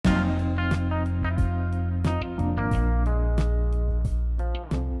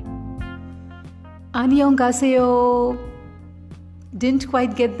Annyeonghaseyo. Didn't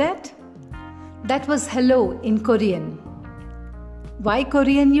quite get that? That was hello in Korean. Why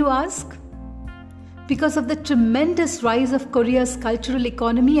Korean, you ask? Because of the tremendous rise of Korea's cultural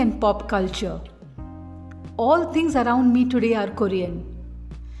economy and pop culture. All things around me today are Korean.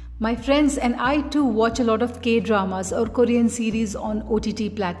 My friends and I too watch a lot of K-dramas or Korean series on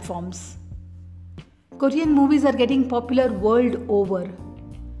OTT platforms. Korean movies are getting popular world over.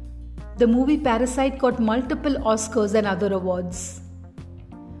 The movie Parasite got multiple Oscars and other awards.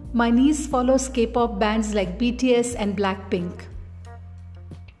 My niece follows K-pop bands like BTS and Blackpink.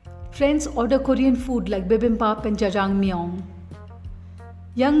 Friends order Korean food like bibimbap and jjajangmyeon.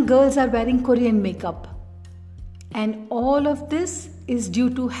 Young girls are wearing Korean makeup. And all of this is due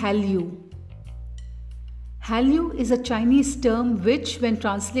to Hallyu. Hallyu is a Chinese term which, when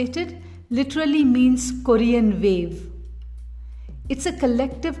translated, literally means Korean wave. It's a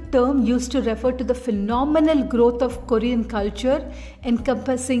collective term used to refer to the phenomenal growth of Korean culture,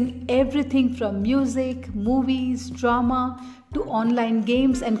 encompassing everything from music, movies, drama, to online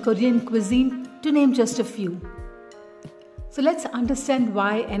games and Korean cuisine, to name just a few. So let's understand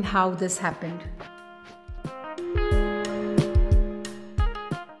why and how this happened.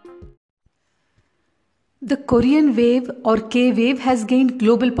 The Korean wave or K-wave has gained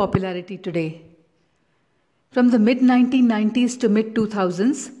global popularity today. From the mid-1990s to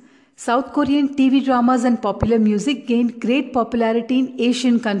mid-2000s, South Korean TV dramas and popular music gained great popularity in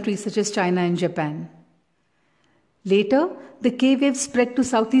Asian countries such as China and Japan. Later, the K-wave spread to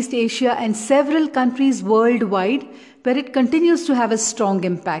Southeast Asia and several countries worldwide, where it continues to have a strong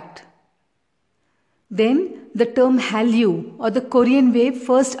impact. Then, the term Hallyu or the Korean wave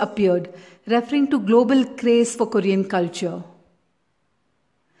first appeared, referring to global craze for Korean culture.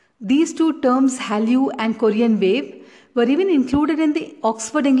 These two terms, Hallyu and Korean wave, were even included in the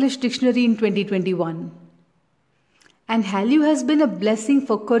Oxford English Dictionary in 2021. And Hallyu has been a blessing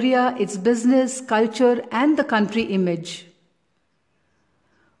for Korea, its business, culture, and the country image.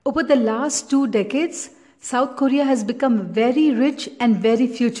 Over the last 2 decades, South Korea has become very rich and very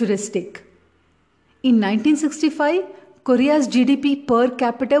futuristic. In 1965, Korea's GDP per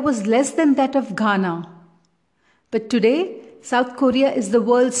capita was less than that of Ghana. But today, South Korea is the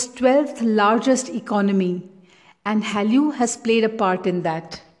world's 12th largest economy, and Hallyu has played a part in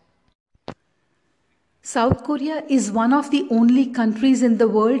that. South Korea is one of the only countries in the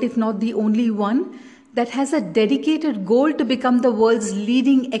world, if not the only one, that has a dedicated goal to become the world's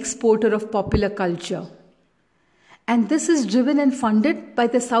leading exporter of popular culture. And this is driven and funded by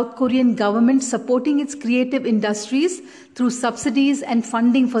the South Korean government supporting its creative industries through subsidies and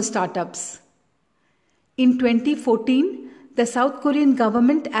funding for startups. In 2014, the South Korean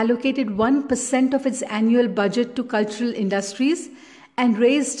government allocated 1% of its annual budget to cultural industries and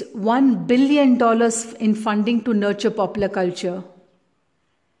raised $1 billion in funding to nurture popular culture.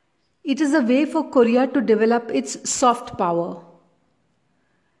 It is a way for Korea to develop its soft power.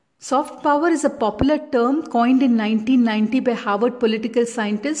 Soft power is a popular term coined in 1990 by Harvard political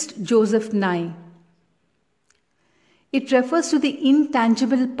scientist Joseph Nye. It refers to the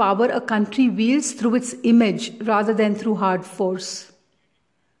intangible power a country wields through its image rather than through hard force.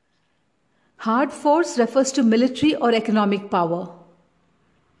 Hard force refers to military or economic power.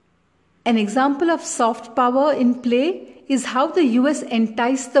 An example of soft power in play is how the US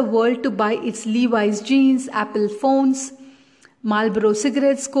enticed the world to buy its Levi's jeans, Apple phones, Marlboro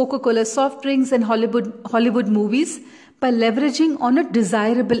cigarettes, Coca-Cola soft drinks, and Hollywood movies by leveraging on a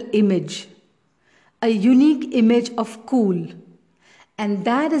desirable image, a unique image of cool. And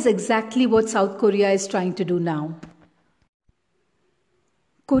that is exactly what South Korea is trying to do now.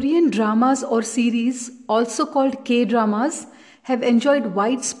 Korean dramas or series, also called K-dramas, have enjoyed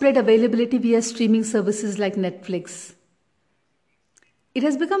widespread availability via streaming services like Netflix. It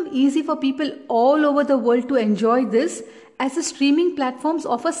has become easy for people all over the world to enjoy this, as the streaming platforms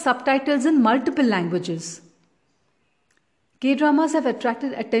offer subtitles in multiple languages. K-dramas have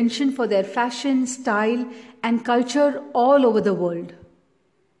attracted attention for their fashion, style, and culture all over the world.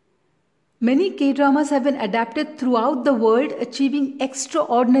 Many K-dramas have been adapted throughout the world, achieving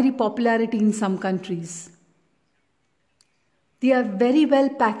extraordinary popularity in some countries. They are very well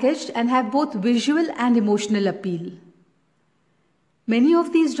packaged and have both visual and emotional appeal. Many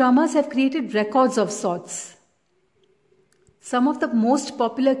of these dramas have created records of sorts. Some of the most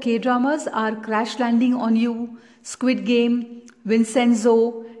popular K-dramas are Crash Landing on You, Squid Game,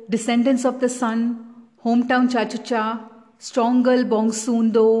 Vincenzo, Descendants of the Sun, Hometown Cha-Cha-Cha, Strong Girl Bong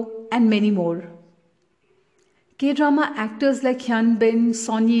Soon-do, and many more. K-drama actors like Hyun Bin,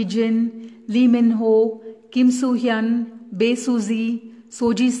 Son Ye Jin, Lee Min Ho, Kim Soo Hyun, Bae Suzy,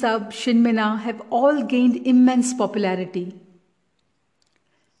 Soji Sub, Shin Mina have all gained immense popularity.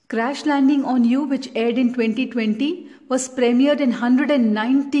 Crash Landing on You, which aired in 2020, was premiered in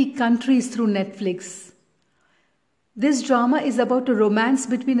 190 countries through Netflix. This drama is about a romance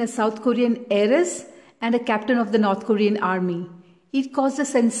between a South Korean heiress and a captain of the North Korean army. It caused a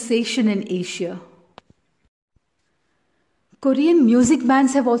sensation in Asia. Korean music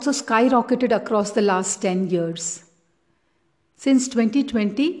bands have also skyrocketed across the last 10 years. Since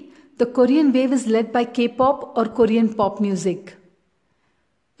 2020, the Korean wave is led by K-pop or Korean pop music.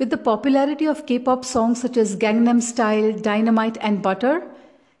 With the popularity of K-pop songs such as Gangnam Style, Dynamite and Butter,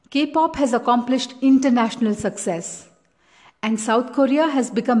 K-pop has accomplished international success. And South Korea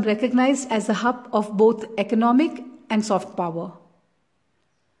has become recognized as a hub of both economic and soft power.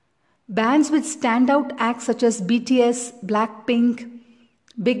 Bands with standout acts such as BTS, Blackpink,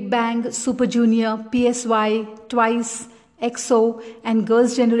 Big Bang, Super Junior, PSY, Twice, EXO and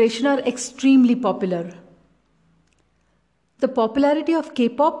Girls' Generation are extremely popular. The popularity of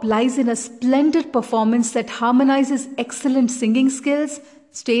K-pop lies in a splendid performance that harmonizes excellent singing skills,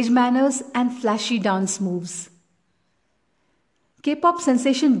 stage manners, and flashy dance moves. K-pop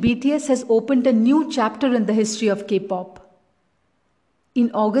sensation BTS has opened a new chapter in the history of K-pop. In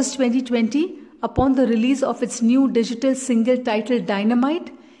August 2020, upon the release of its new digital single titled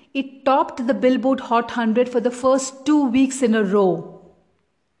Dynamite, it topped the Billboard Hot 100 for the first 2 weeks in a row.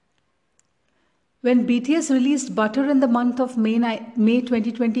 When BTS released Butter in the month of May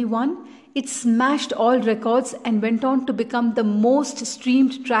 2021, it smashed all records and went on to become the most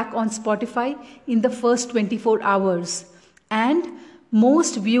streamed track on Spotify in the first 24 hours and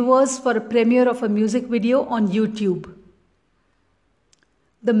most viewers for a premiere of a music video on YouTube.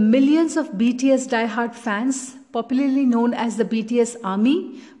 The millions of BTS diehard fans, popularly known as the BTS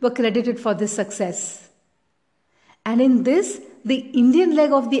Army, were credited for this success. And in this, the Indian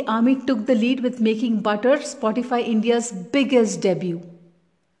leg of the army took the lead with making Butter Spotify India's biggest debut.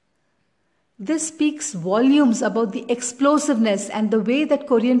 This speaks volumes about the explosiveness and the way that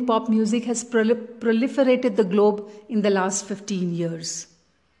Korean pop music has proliferated the globe in the last 15 years.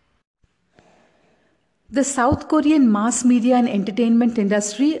 The South Korean mass media and entertainment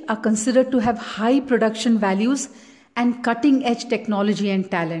industry are considered to have high production values and cutting-edge technology and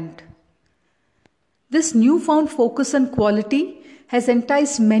talent. This newfound focus on quality has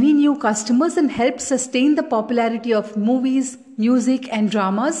enticed many new customers and helped sustain the popularity of movies, music, and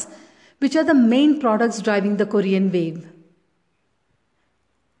dramas, which are the main products driving the Korean wave.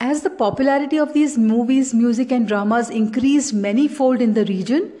 As the popularity of these movies, music, and dramas increased many-fold in the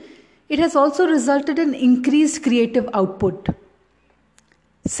region, it has also resulted in increased creative output.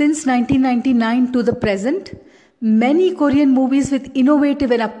 Since 1999 to the present, many Korean movies with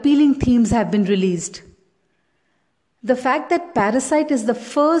innovative and appealing themes have been released. The fact that Parasite is the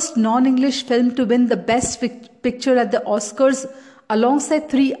first non-English film to win the Best Picture at the Oscars alongside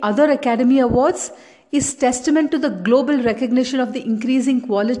 3 other Academy Awards is testament to the global recognition of the increasing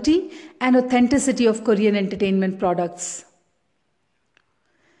quality and authenticity of Korean entertainment products.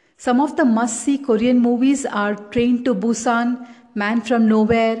 Some of the must-see Korean movies are Train to Busan, Man from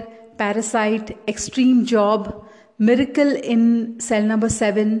Nowhere, Parasite, Extreme Job, Miracle in Cell Number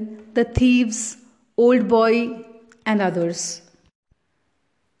 7, The Thieves, Old Boy, and others.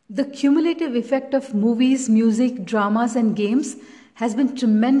 The cumulative effect of movies, music, dramas, and games has been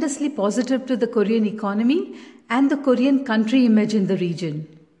tremendously positive to the Korean economy and the Korean country image in the region.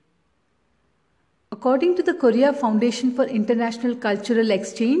 According to the Korea Foundation for International Cultural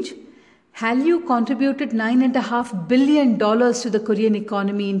Exchange, Hallyu contributed $9.5 billion to the Korean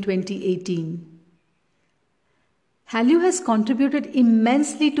economy in 2018. Hallyu has contributed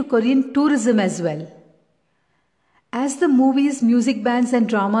immensely to Korean tourism as well. As the movies, music bands, and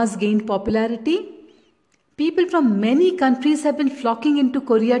dramas gained popularity, people from many countries have been flocking into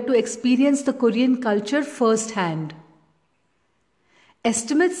Korea to experience the Korean culture firsthand.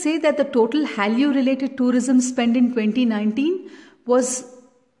 Estimates say that the total Hallyu-related tourism spend in 2019 was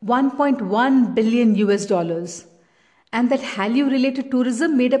 $1.1 billion, and that Hallyu-related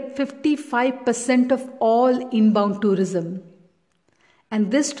tourism made up 55% of all inbound tourism. And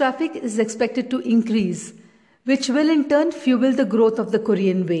this traffic is expected to increase, which will in turn fuel the growth of the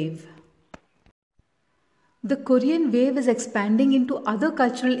Korean wave. The Korean wave is expanding into other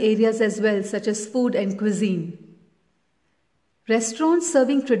cultural areas as well, such as food and cuisine. Restaurants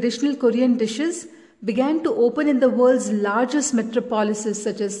serving traditional Korean dishes began to open in the world's largest metropolises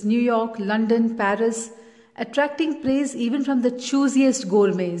such as New York, London, Paris, attracting praise even from the choosiest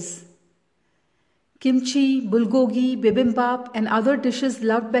gourmets. Kimchi, bulgogi, bibimbap, and other dishes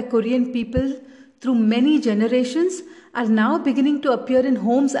loved by Korean people through many generations are now beginning to appear in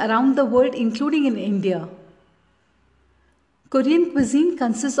homes around the world, including in India. Korean cuisine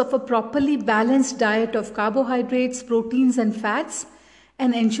consists of a properly balanced diet of carbohydrates, proteins, and fats,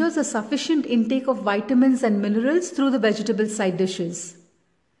 and ensures a sufficient intake of vitamins and minerals through the vegetable side dishes.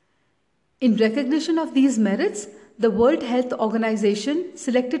 In recognition of these merits, the World Health Organization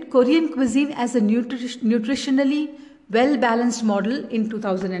selected Korean cuisine as a nutritionally well-balanced model in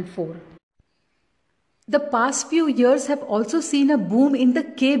 2004. The past few years have also seen a boom in the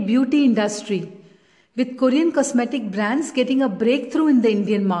K-beauty industry, with Korean cosmetic brands getting a breakthrough in the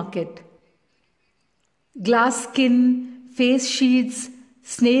Indian market. Glass skin, face sheets,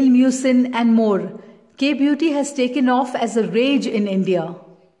 snail mucin, and more, K-beauty has taken off as a rage in India.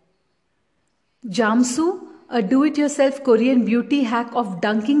 Jamsu, a do-it-yourself Korean beauty hack of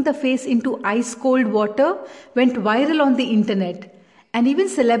dunking the face into ice-cold water, went viral on the internet, and even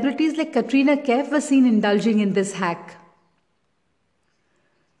celebrities like Katrina Kaif were seen indulging in this hack.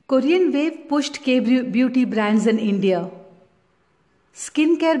 Korean wave pushed K-beauty brands in India.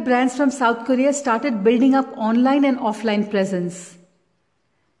 Skincare brands from South Korea started building up online and offline presence.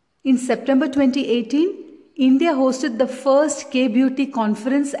 In September 2018, India hosted the first K-beauty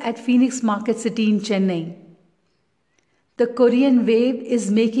conference at Phoenix Market City in Chennai. The Korean wave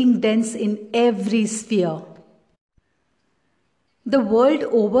is making dents in every sphere. The world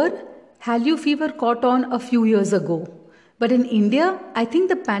over, Hallyu fever caught on a few years ago. But in India, I think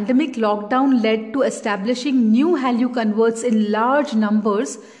the pandemic lockdown led to establishing new Hallyu converts in large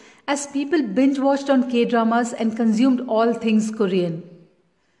numbers as people binge-watched on K-dramas and consumed all things Korean.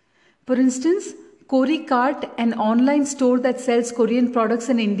 For instance, KoreCart, an online store that sells Korean products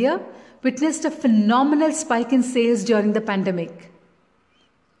in India, witnessed a phenomenal spike in sales during the pandemic.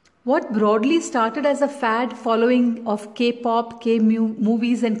 What broadly started as a fad following of K-pop,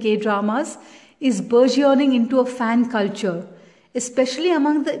 K-movies and K-dramas is burgeoning into a fan culture, especially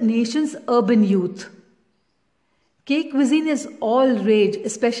among the nation's urban youth. K-cuisine is all rage,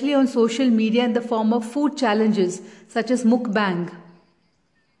 especially on social media in the form of food challenges such as mukbang.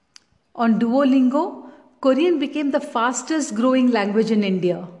 On Duolingo, Korean became the fastest growing language in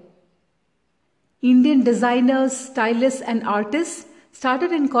India. Indian designers, stylists and artists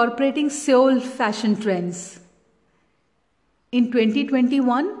started incorporating Seoul fashion trends. In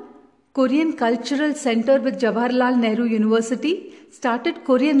 2021, Korean Cultural Center with Jawaharlal Nehru University started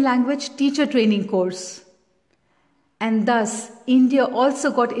Korean language teacher training course. And thus, India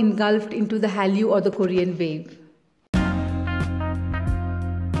also got engulfed into the Hallyu or the Korean wave.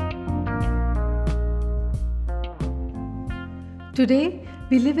 Today,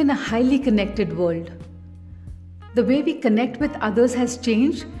 we live in a highly connected world. The way we connect with others has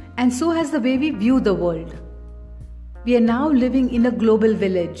changed, and so has the way we view the world. We are now living in a global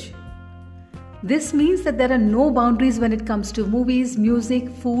village. This means that there are no boundaries when it comes to movies, music,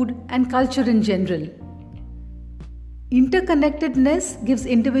 food, and culture in general. Interconnectedness gives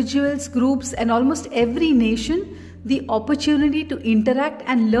individuals, groups, and almost every nation the opportunity to interact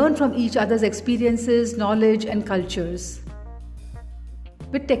and learn from each other's experiences, knowledge, and cultures.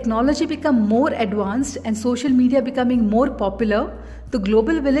 With technology becoming more advanced and social media becoming more popular, the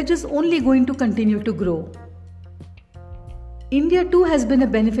global village is only going to continue to grow. India too has been a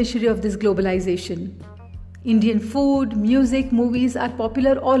beneficiary of this globalization. Indian food, music, movies are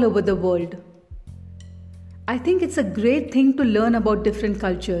popular all over the world. I think it's a great thing to learn about different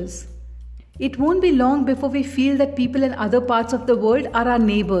cultures. It won't be long before we feel that people in other parts of the world are our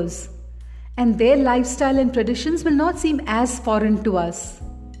neighbors, and their lifestyle and traditions will not seem as foreign to us.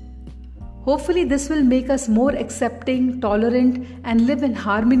 Hopefully, this will make us more accepting, tolerant, and live in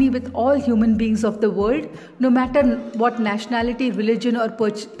harmony with all human beings of the world, no matter what nationality, religion, or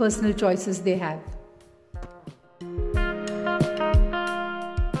personal choices they have.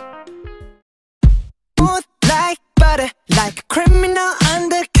 Smooth like butter, like a criminal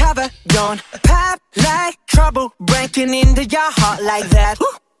undercover. Don't pop like trouble, breaking into your heart like that.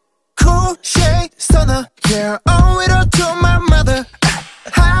 Cool shade stunner, yeah, owe it all to my mother.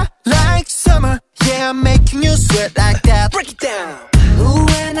 High like summer, yeah, I'm making you sweat like that. Break it down. Ooh,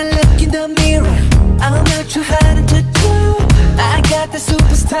 when I look in the mirror, I'm not too hard to do. I got the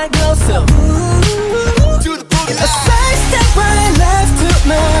superstar glow, so ooh,